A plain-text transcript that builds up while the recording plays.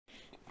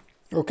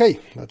Okay,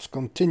 let's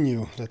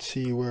continue. Let's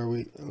see where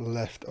we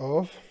left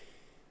off.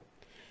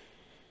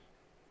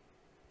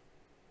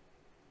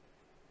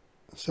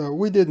 So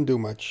we didn't do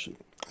much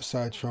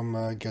aside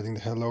from getting the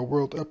Hello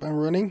World up and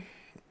running.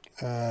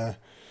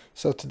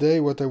 So today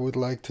what I would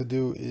like to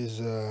do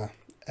is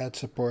add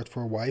support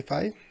for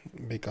Wi-Fi,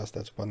 because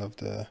that's one of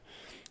the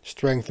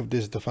strengths of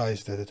this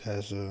device, that it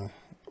has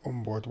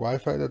onboard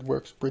Wi-Fi that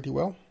works pretty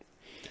well.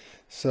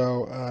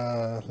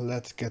 So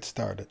let's get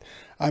started.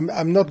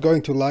 I'm not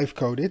going to live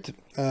code it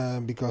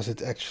because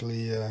it's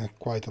actually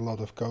quite a lot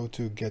of code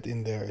to get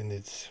in there, and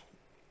it's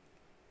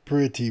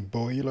pretty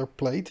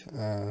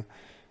boilerplate.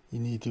 You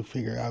need to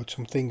figure out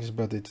some things,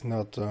 but it's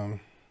not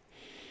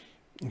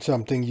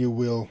something you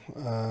will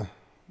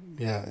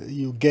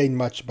you gain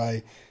much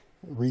by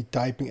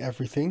retyping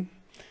everything.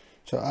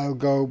 So I'll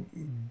go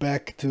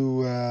back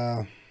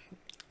to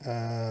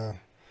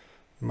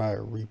my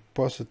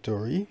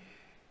repository.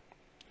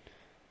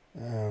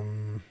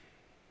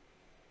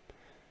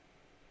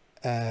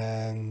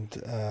 And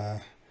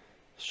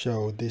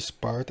show this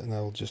part, and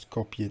I'll just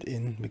copy it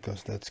in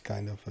because that's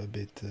kind of a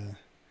bit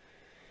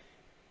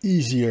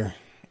easier.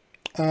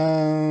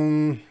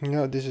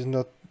 No, this is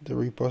not the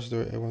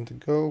repository I want to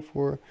go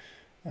for.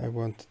 I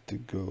want to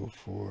go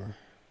for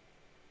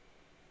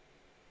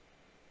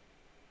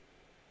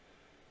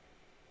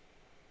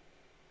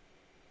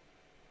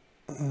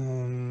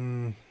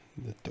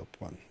the top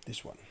one,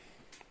 this one.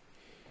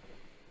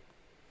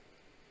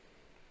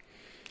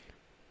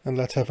 And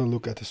let's have a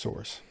look at the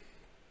source.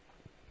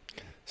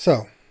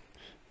 So,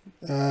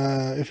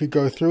 if we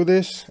go through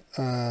this,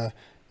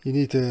 you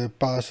need to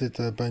pass it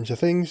a bunch of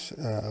things.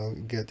 I'll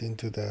get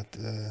into that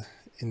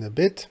in a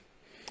bit.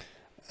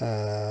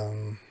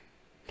 Then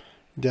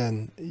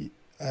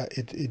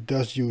it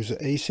does use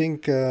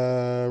async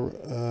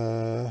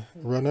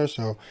runner,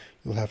 so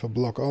you'll have a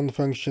block on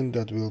function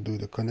that will do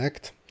the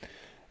connect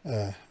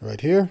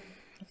right here.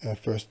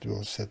 First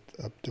we'll set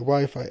up the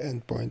Wi-Fi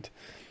endpoint.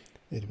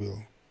 It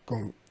will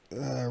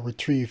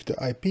retrieve the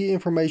IP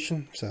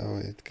information, so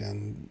it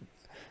can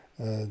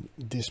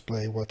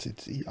display what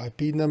its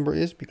IP number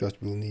is, because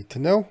we'll need to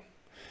know.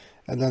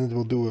 And then it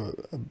will do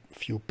a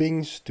few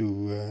pings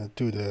to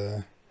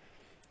the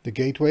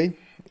gateway,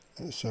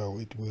 so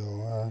it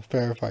will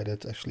verify that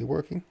it's actually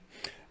working,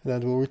 and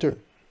then it will return.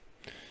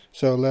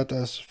 So let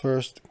us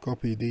first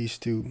copy these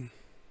two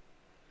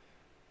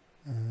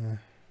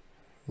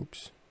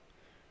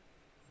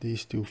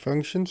these two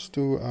functions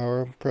to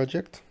our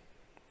project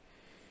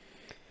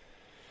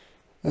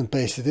and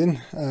paste it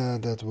in.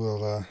 That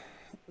will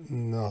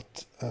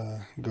not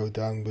go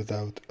down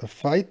without a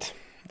fight.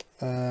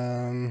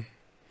 So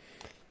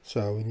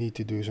we need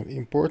to do some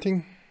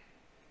importing.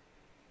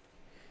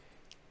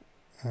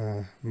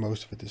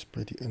 Most of it is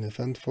pretty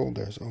uneventful.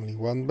 There's only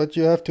one, but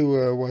you have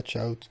to watch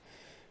out,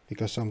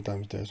 because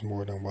sometimes there's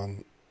more than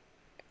one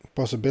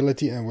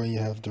possibility, and when you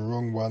have the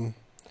wrong one,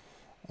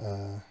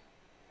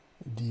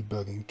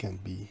 debugging can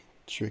be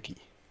tricky.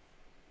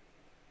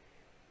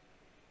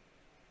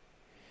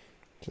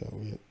 So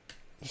we're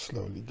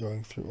slowly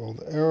going through all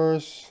the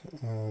errors.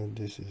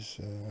 This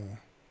is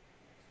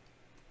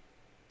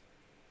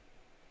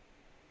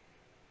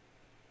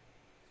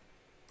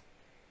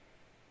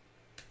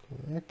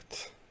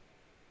correct.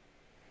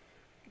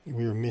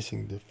 We're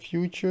missing the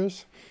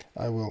futures.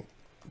 I will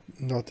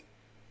not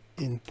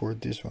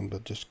import this one,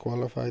 but just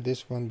qualify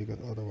this one, because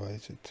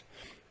otherwise it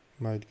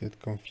might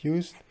get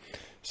confused.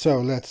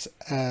 So let's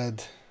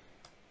add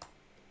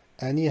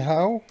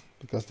anyhow,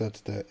 because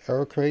that's the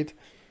error crate.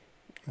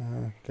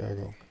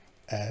 Cargo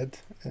add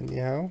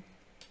anyhow,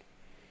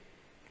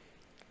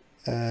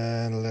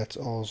 and let's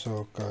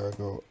also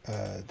cargo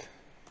add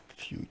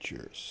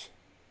futures.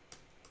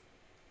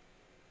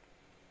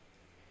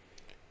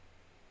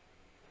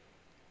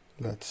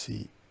 Let's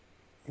see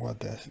what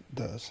that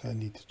does. I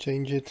need to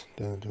change it,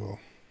 then it will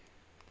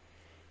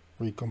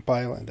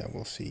recompile, and then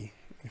we'll see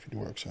if it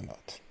works or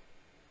not.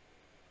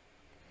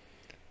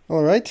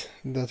 Alright,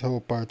 that whole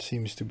part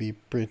seems to be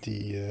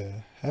pretty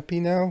happy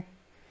now.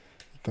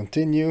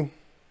 Continue.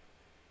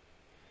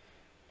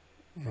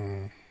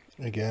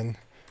 Again,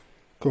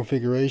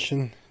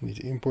 configuration, need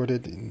to import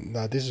it.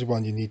 Now this is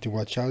one you need to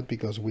watch out,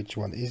 because which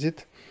one is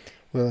it?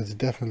 Well, it's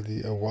definitely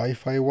a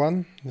Wi-Fi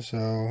one,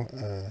 so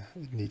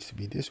it needs to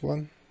be this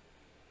one.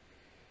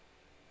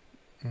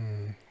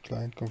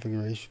 Client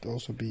configuration should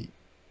also be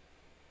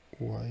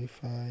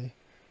Wi-Fi.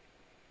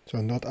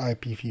 So not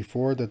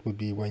IPv4, that would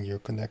be when you're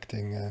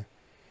connecting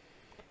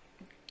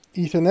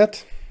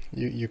Ethernet.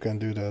 You can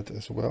do that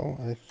as well,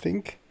 I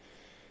think.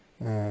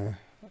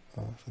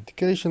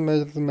 Authentication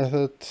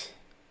method.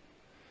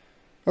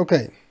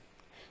 Okay,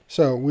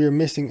 so we're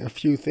missing a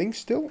few things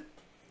still.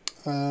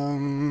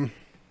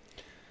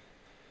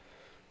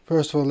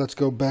 First of all, let's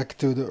go back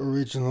to the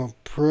original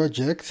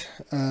project,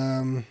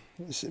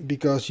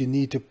 because you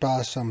need to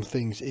pass some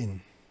things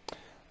in.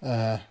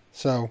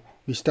 So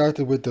we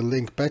started with the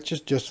link patches,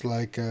 just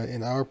like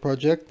in our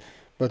project,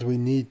 but we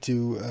need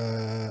to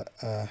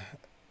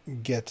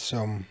get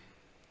some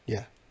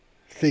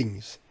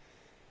things.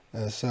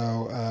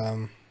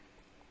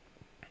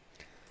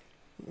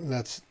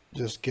 let's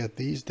just get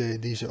these.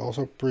 These are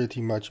also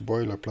pretty much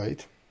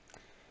boilerplate.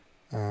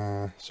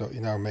 So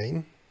in our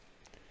main,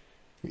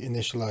 we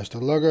initialize the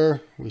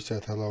logger, we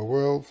set hello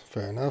world,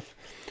 fair enough.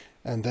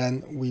 And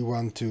then we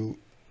want to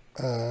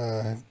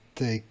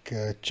take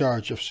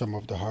charge of some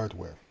of the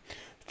hardware.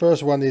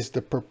 First one is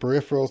the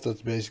peripherals.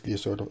 That's basically a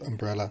sort of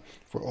umbrella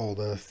for all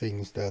the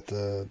things that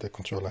the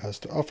controller has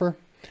to offer.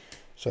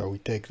 So we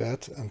take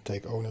that and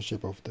take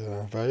ownership of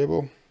the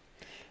variable.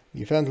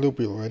 The event loop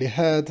we already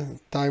had.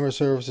 Timer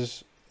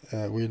services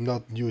we're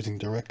not using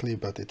directly,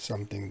 but it's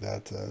something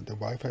that the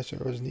Wi-Fi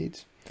service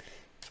needs.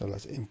 So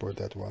let's import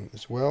that one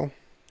as well.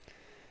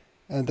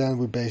 And then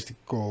we basically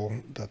call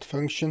that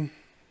function.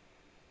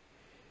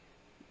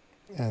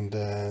 And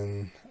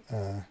then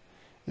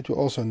it will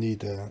also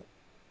need a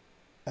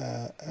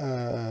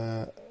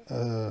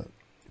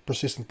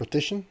persistent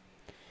partition.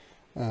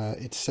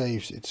 It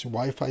saves its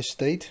Wi-Fi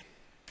state.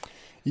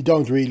 You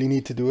don't really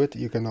need to do it.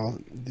 You can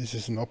this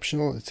is an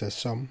optional. It says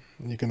some.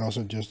 You can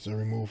also just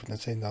remove it and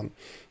say none.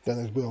 Then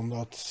it will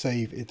not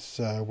save its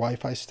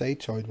Wi-Fi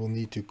state, so it will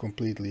need to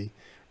completely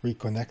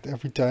reconnect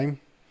every time.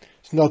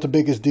 It's not the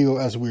biggest deal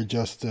as we're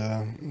just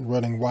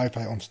running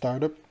Wi-Fi on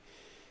startup.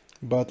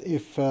 But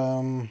if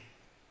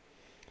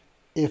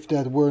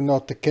that were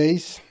not the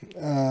case,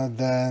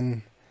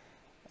 then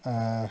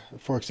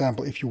for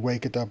example, if you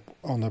wake it up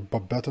on a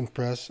button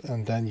press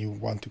and then you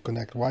want to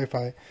connect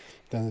Wi-Fi,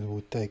 then it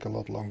would take a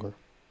lot longer.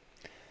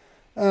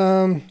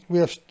 We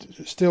have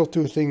still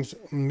two things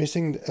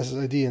missing: the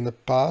SSID and the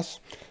pass.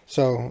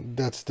 So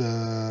that's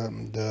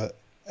the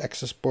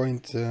access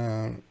point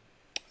and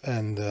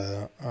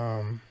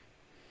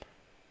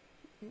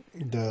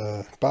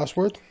the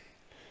password.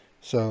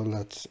 So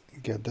let's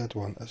get that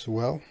one as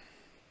well.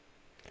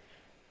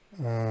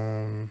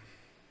 Let's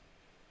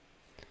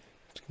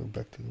go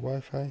back to the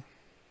Wi-Fi.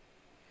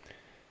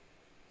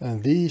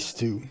 And these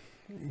two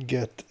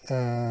get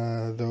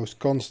those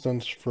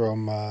constants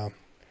from an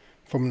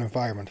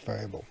environment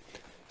variable.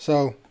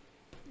 So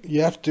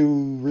you have to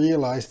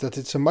realize that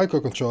it's a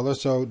microcontroller,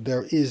 so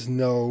there is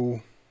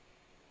no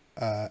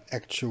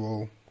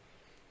actual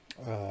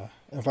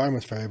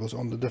environment variables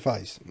on the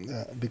device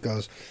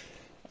because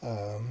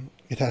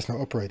it has no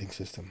operating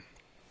system.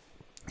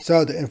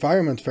 So the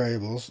environment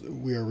variables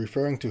we are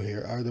referring to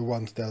here are the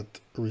ones that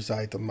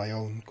reside on my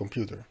own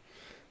computer.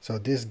 So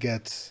this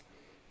gets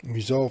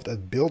resolved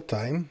at build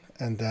time,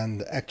 and then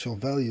the actual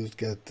values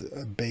get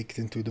baked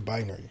into the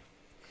binary.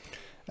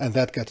 And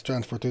that gets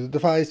transferred to the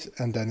device,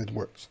 and then it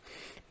works.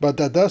 But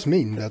that does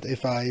mean that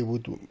if I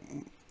would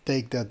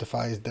take that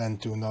device then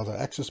to another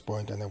access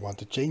point and I want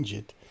to change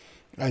it,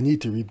 I need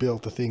to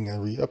rebuild the thing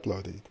and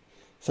re-upload it.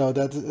 So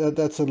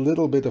that's a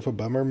little bit of a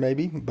bummer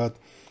maybe, but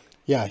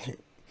yeah,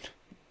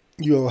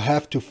 you'll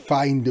have to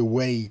find a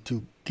way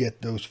to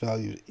get those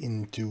values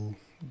into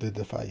the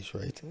device,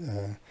 right?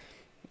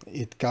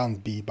 It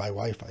can't be by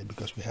Wi-Fi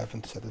because we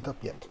haven't set it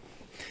up yet.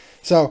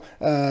 So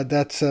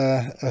that's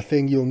a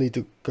thing you'll need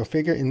to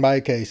configure. In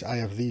my case, I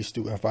have these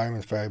two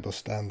environment variables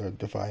standard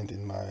defined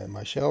in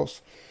my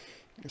shells.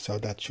 So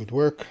that should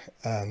work.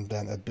 And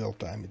then at build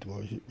time, it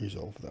will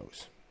resolve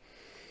those.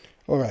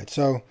 All right,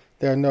 so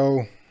there are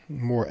no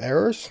more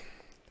errors.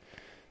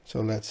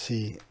 So let's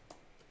see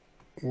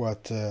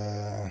what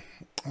a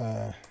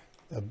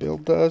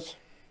build does.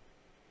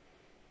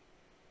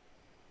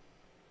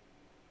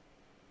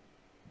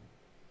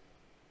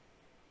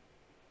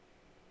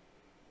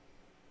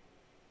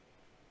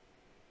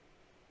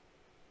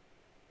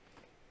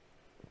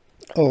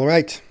 All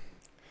right,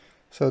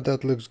 so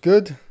that looks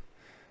good.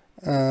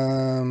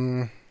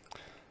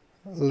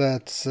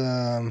 Let's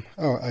oh,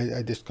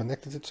 I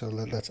disconnected it, so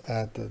let's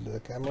add the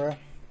camera.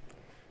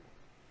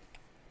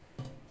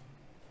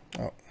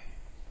 Oh,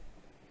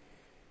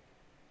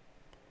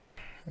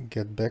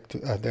 get back to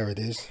there it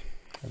is.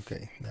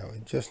 Okay, now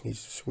it just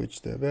needs to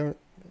switch the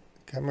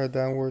camera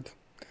downward.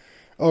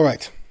 All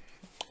right,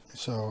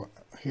 so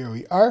here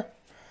we are.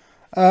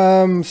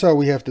 So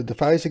we have the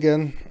device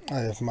again. I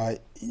have my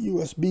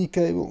USB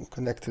cable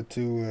connected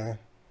to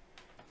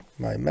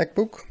my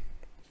MacBook.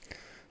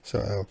 So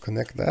I'll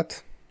connect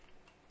that.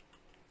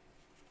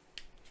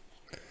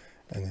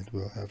 And it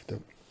will have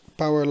the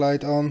power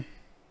light on.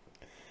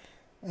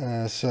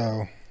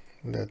 So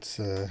let's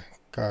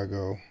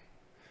cargo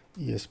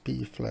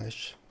ESP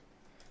flash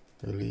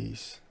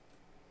release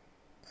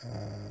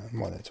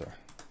monitor.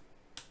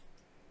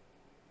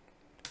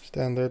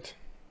 Standard.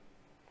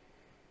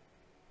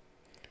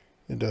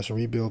 It does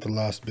rebuild. The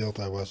last build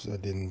I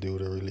didn't do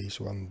the release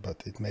one,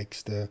 but it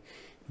makes the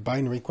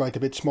binary quite a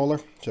bit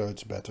smaller, so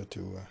it's better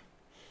to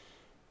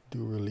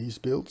do release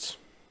builds.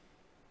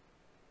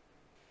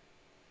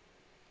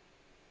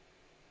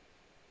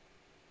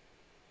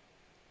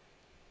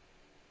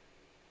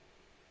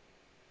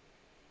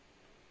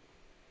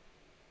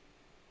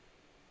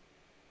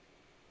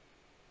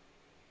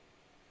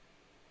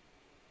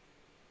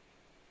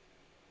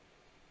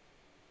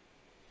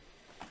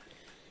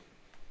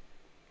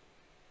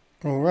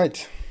 All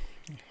right,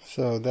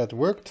 so that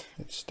worked.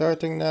 It's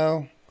starting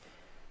now.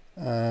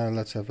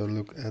 Let's have a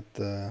look at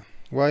the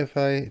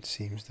Wi-Fi. It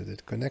seems that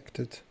it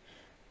connected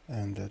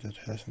and that it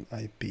has an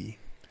IP.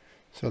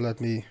 So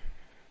and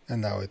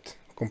now it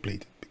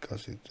completed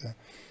because it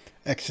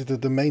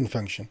exited the main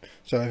function.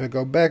 So if I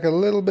go back a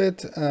little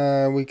bit,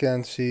 we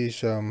can see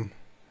some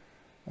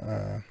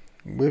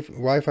with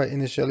Wi-Fi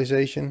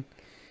initialization.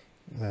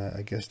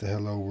 I guess the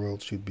hello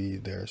world should be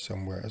there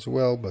somewhere as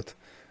well, but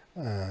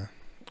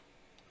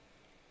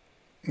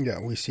yeah,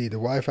 we see the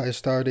Wi-Fi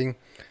starting,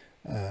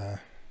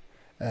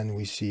 and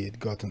we see it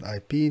got an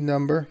IP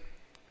number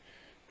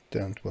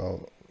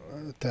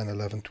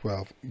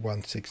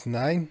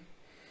 10.11.12.169.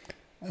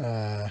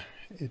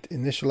 It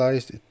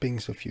initialized, it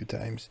pings a few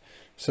times.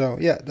 So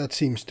yeah, that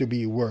seems to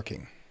be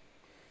working.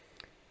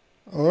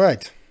 All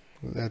right,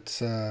 let's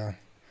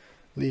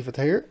leave it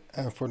here.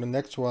 And for the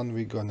next one,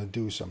 we're gonna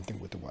do something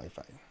with the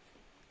Wi-Fi.